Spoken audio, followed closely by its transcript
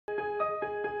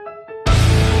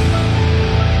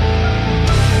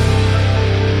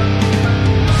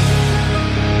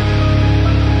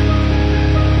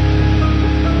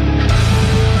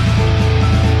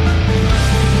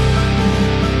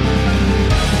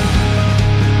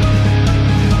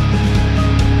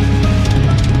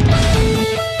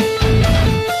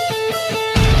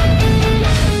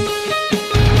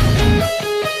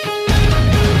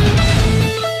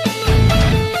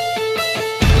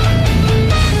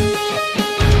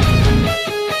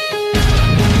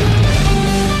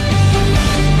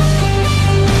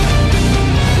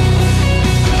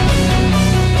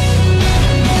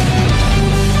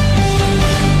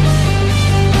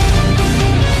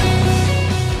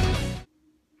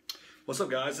What's up,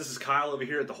 guys? This is Kyle over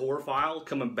here at the Horror File,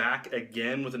 coming back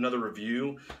again with another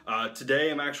review.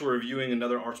 Today I'm actually reviewing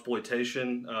another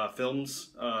Artsploitation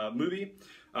films movie.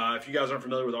 If you guys aren't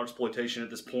familiar with Artsploitation at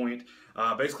this point,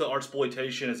 basically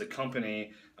Artsploitation is a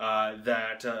company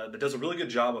that does a really good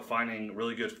job of finding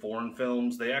really good foreign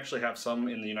films. They actually have some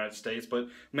in the United States, but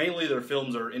mainly their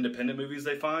films are independent movies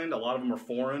they find. A lot of them are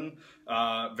foreign.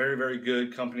 Very, very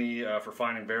good company for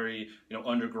finding very,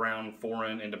 underground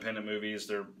foreign independent movies.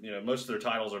 They're, most of their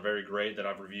titles are very great that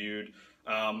I've reviewed.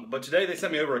 But today they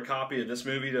sent me over a copy of this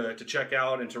movie to check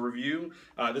out and to review.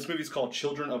 This movie is called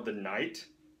Children of the Night.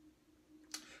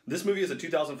 This movie is a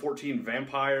 2014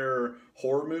 vampire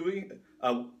horror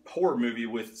movie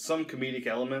with some comedic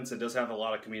elements. It does have a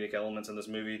lot of comedic elements in this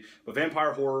movie, but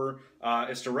vampire horror.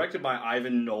 It's directed by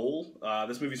Ivan Knoll.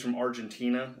 This movie's from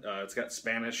Argentina. It's got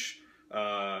Spanish,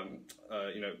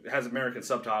 it has American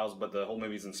subtitles, but the whole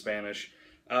movie's in Spanish.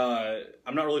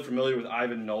 I'm not really familiar with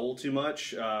Ivan Knoll too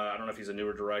much. I don't know if he's a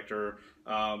newer director.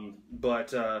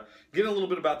 But getting a little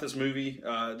bit about this movie.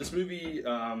 This movie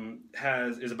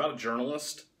is about a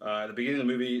journalist. At the beginning of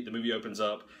the movie opens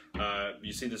up.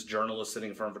 You see this journalist sitting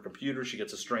in front of a computer. She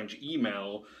gets a strange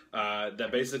email that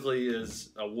basically is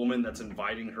a woman that's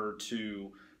inviting her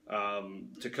to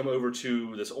come over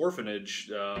to this orphanage,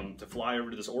 to fly over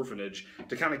to this orphanage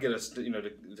to kind of get us,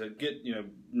 to get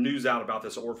news out about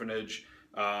this orphanage.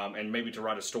 And maybe to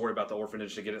write a story about the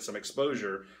orphanage to get it some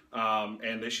exposure.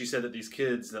 And she said that these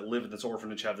kids that live in this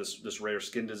orphanage have this rare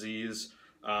skin disease.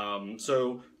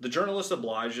 So the journalist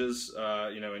obliges,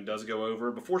 and does go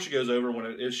over. Before she goes over, when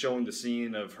it is showing the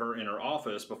scene of her in her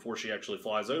office, before she actually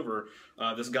flies over,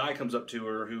 this guy comes up to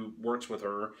her who works with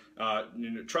her,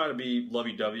 try to be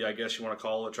lovey-dovey, I guess you want to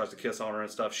call it, tries to kiss on her and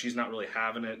stuff. She's not really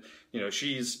having it.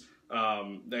 She's...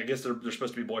 I guess they're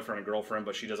supposed to be boyfriend and girlfriend,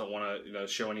 but she doesn't want to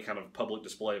show any kind of public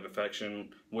display of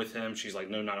affection with him. She's like,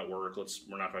 no, not at work.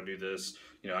 We're not going to do this.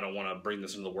 I don't want to bring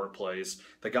this into the workplace.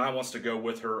 The guy wants to go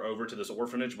with her over to this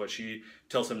orphanage, but she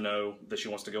tells him no, that she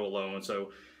wants to go alone.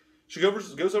 So she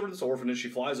goes over to this orphanage. She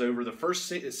flies over. The first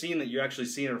scene that you actually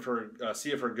see of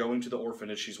her going to the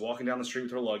orphanage, she's walking down the street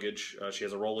with her luggage. She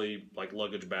has a rolly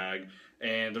luggage bag,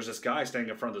 and there's this guy standing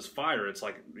in front of this fire. It's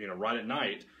right at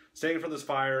night. Standing in front of this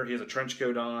fire, he has a trench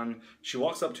coat on. She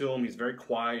walks up to him. He's very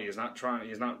quiet.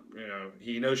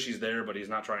 He knows she's there, but he's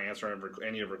not trying to answer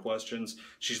any of her questions.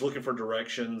 She's looking for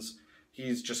directions.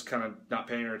 He's just kind of not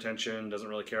paying her attention, doesn't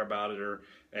really care about it.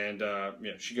 And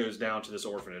she goes down to this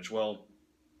orphanage. Well,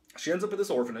 she ends up at this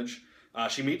orphanage.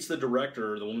 She meets the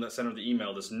director, the woman that sent her the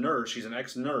email, this nurse. She's an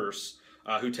ex-nurse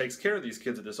who takes care of these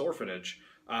kids at this orphanage.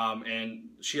 And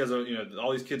she has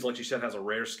all these kids, like she said, has a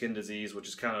rare skin disease, which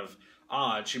is kind of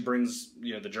odd. She brings,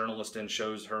 the journalist in,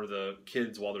 shows her the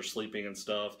kids while they're sleeping and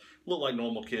stuff. Look like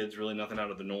normal kids, really nothing out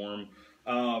of the norm.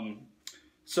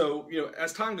 So,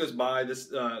 as time goes by, this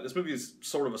movie is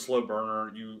sort of a slow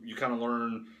burner. You kind of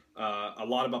learn a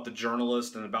lot about the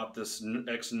journalist and about this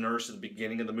ex-nurse at the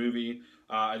beginning of the movie.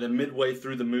 And then midway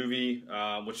through the movie,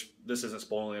 which this isn't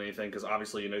spoiling anything because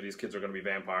obviously these kids are going to be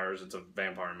vampires. It's a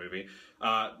vampire movie.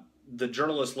 The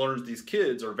journalist learns these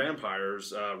kids are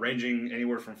vampires ranging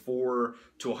anywhere from 4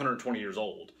 to 120 years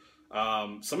old.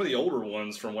 Some of the older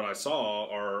ones, from what I saw,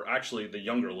 are actually the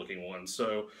younger looking ones.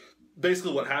 So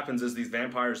basically what happens is these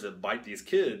vampires that bite these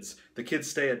kids, the kids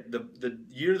stay at the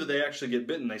year that they actually get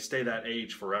bitten, they stay that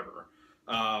age forever.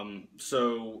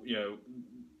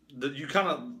 You kind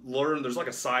of learn, there's like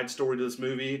a side story to this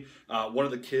movie. One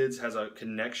of the kids has a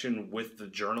connection with the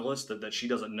journalist that she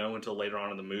doesn't know until later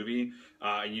on in the movie.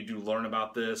 And you do learn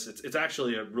about this. It's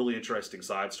actually a really interesting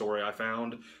side story I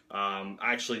found.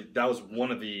 Actually, that was one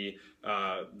of the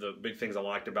big things I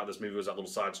liked about this movie, was that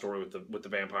little side story with the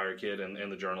vampire kid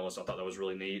and the journalist. I thought that was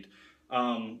really neat.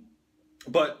 So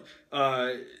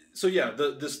yeah,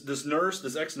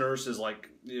 this ex-nurse is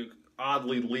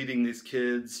oddly leading these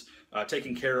kids,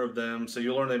 taking care of them. So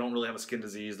you learn they don't really have a skin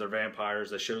disease. They're vampires.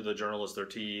 They show the journalist their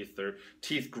teeth. Their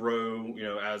teeth grow,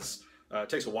 as it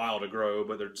takes a while to grow,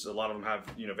 but there's a lot of them have,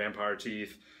 vampire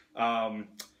teeth.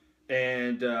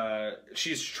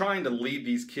 She's trying to lead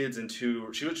these kids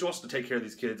into, she wants to take care of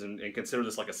these kids and consider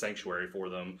this like a sanctuary for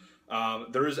them.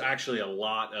 There is actually a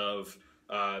lot of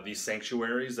these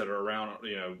sanctuaries that are around,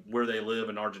 where they live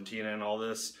in Argentina and all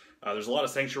this. There's a lot of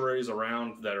sanctuaries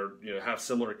around that are, have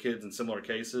similar kids in similar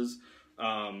cases.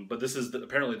 But this is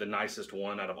apparently the nicest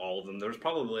one out of all of them. There's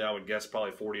probably, I would guess,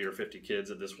 probably 40 or 50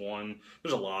 kids at this one.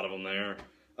 There's a lot of them there.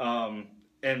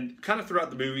 And kind of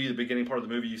throughout the movie, the beginning part of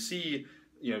the movie, you see,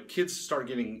 kids start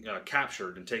getting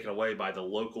captured and taken away by the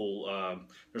local,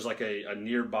 there's like a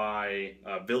nearby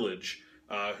village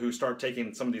who start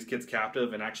taking some of these kids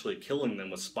captive and actually killing them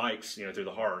with spikes, through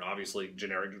the heart. Obviously,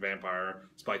 generic vampire,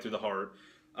 spike through the heart.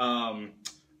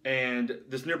 And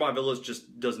this nearby village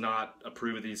just does not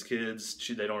approve of these kids.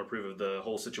 They don't approve of the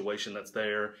whole situation that's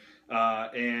there,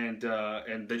 and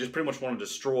they just pretty much want to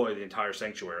destroy the entire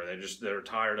sanctuary. They're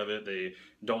tired of it. They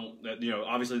don't,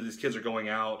 obviously these kids are going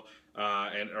out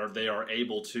or they are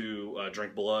able to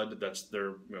drink blood. That's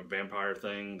their vampire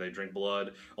thing. They drink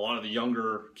blood. A lot of the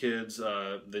younger kids,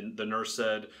 the nurse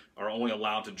said, are only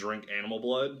allowed to drink animal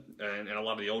blood, and a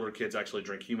lot of the older kids actually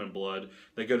drink human blood.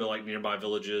 They go to like nearby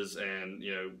villages and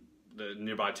the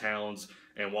nearby towns,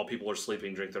 and while people are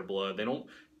sleeping, drink their blood. They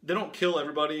don't kill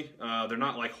everybody. They're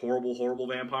not like horrible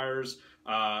vampires.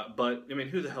 But I mean,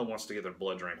 who the hell wants to get their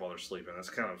blood drank while they're sleeping? That's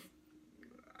kind of,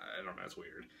 I don't know, it's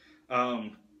weird.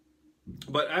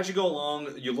 But as you go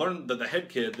along, you learn that the head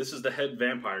kid, this is the head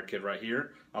vampire kid right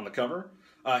here on the cover.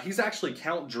 He's actually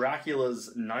Count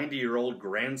Dracula's 90-year-old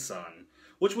grandson,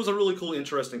 which was a really cool,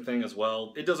 interesting thing as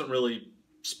well. It doesn't really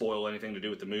spoil anything to do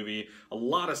with the movie. A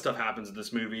lot of stuff happens in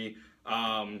this movie.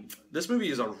 This movie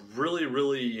is a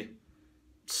really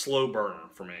slow burner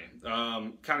for me.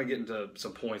 Kind of getting to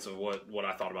some points of what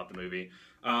I thought about the movie.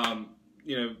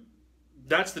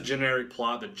 That's the generic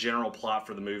plot, the general plot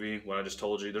for the movie, what I just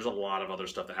told you. There's a lot of other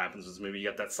stuff that happens in this movie. You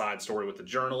got that side story with the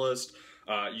journalist.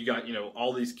 You got,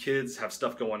 all these kids have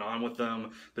stuff going on with them.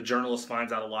 The journalist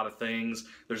finds out a lot of things.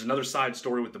 There's another side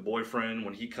story with the boyfriend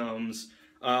when he comes.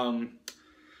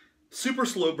 Super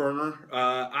slow burner.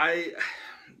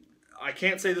 I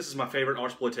can't say this is my favorite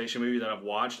Artsploitation movie that I've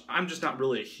watched. I'm just not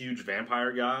really a huge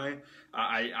vampire guy.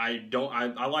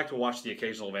 I like to watch the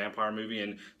occasional vampire movie,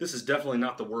 and this is definitely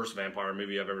not the worst vampire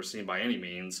movie I've ever seen by any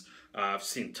means. I've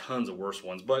seen tons of worse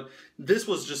ones, but this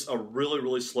was just a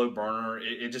really slow burner.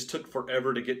 It just took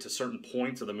forever to get to certain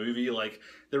points of the movie. Like,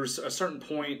 there was a certain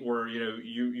point where,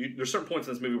 there's certain points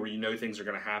in this movie where things are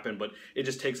going to happen, but it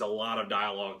just takes a lot of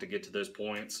dialogue to get to those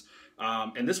points.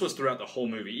 And this was throughout the whole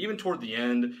movie. Even toward the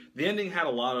end, the ending had a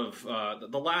lot of,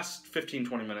 the last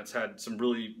 15-20 minutes had some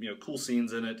really, cool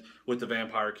scenes in it with the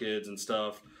vampire kids and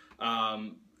stuff.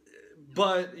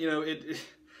 But,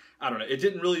 I don't know, it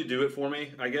didn't really do it for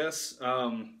me, I guess.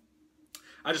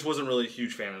 I just wasn't really a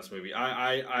huge fan of this movie.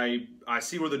 I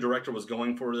see where the director was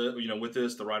going for with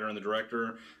this, the writer and the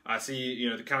director. I see,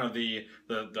 the kind of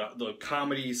the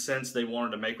comedy sense they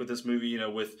wanted to make with this movie,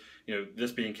 with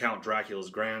this being Count Dracula's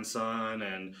grandson,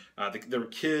 and there were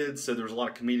kids, so there was a lot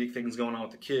of comedic things going on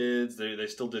with the kids. They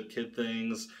still did kid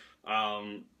things.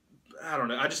 I don't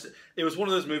know. It was one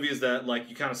of those movies that, like,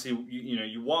 you kind of see,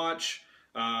 you watch.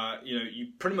 You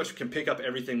pretty much can pick up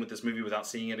everything with this movie without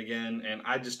seeing it again, and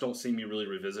I just don't see me really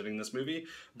revisiting this movie.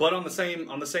 But on the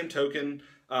same token,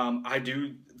 I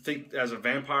do think as a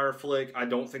vampire flick, I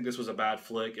don't think this was a bad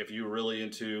flick. If you're really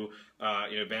into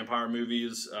vampire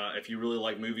movies, if you really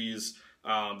like movies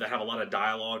that have a lot of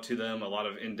dialogue to them, a lot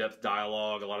of in-depth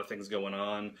dialogue, a lot of things going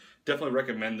on, definitely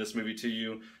recommend this movie to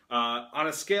you. On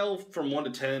a scale from 1 to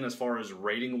 10 as far as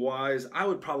rating wise, I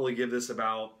would probably give this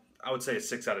about, I would say, a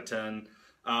 6 out of 10.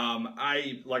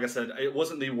 Like I said, it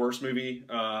wasn't the worst movie,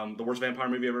 the worst vampire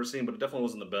movie I've ever seen, but it definitely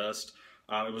wasn't the best.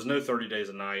 It was no 30 Days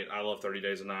a Night. I love 30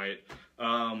 Days a Night.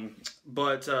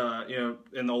 But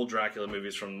in the old Dracula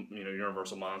movies from,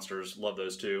 Universal Monsters, love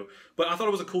those too. But I thought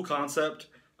it was a cool concept.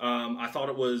 I thought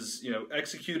it was,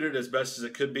 executed as best as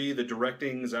it could be. The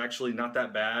directing is actually not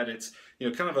that bad. It's,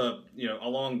 kind of a,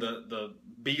 along the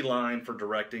B line for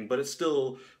directing, but it's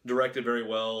still directed very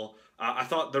well. I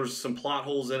thought there was some plot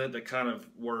holes in it that kind of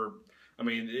were,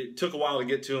 it took a while to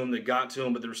get to them. They got to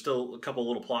them, but there were still a couple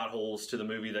little plot holes to the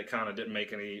movie that kind of didn't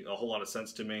make a whole lot of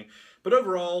sense to me. But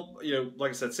overall, like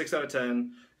I said, 6 out of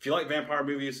 10. If you like vampire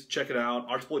movies, check it out.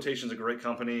 Artsploitation is a great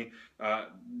company.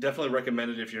 Definitely recommend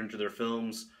it if you're into their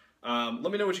films.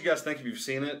 Let me know what you guys think if you've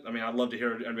seen it. I'd love to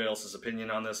hear everybody else's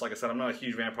opinion on this. Like I said, I'm not a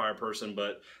huge vampire person,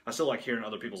 but I still like hearing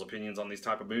other people's opinions on these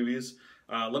type of movies.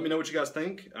 Let me know what you guys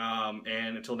think.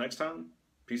 And until next time,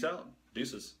 peace out.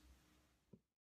 Deuces.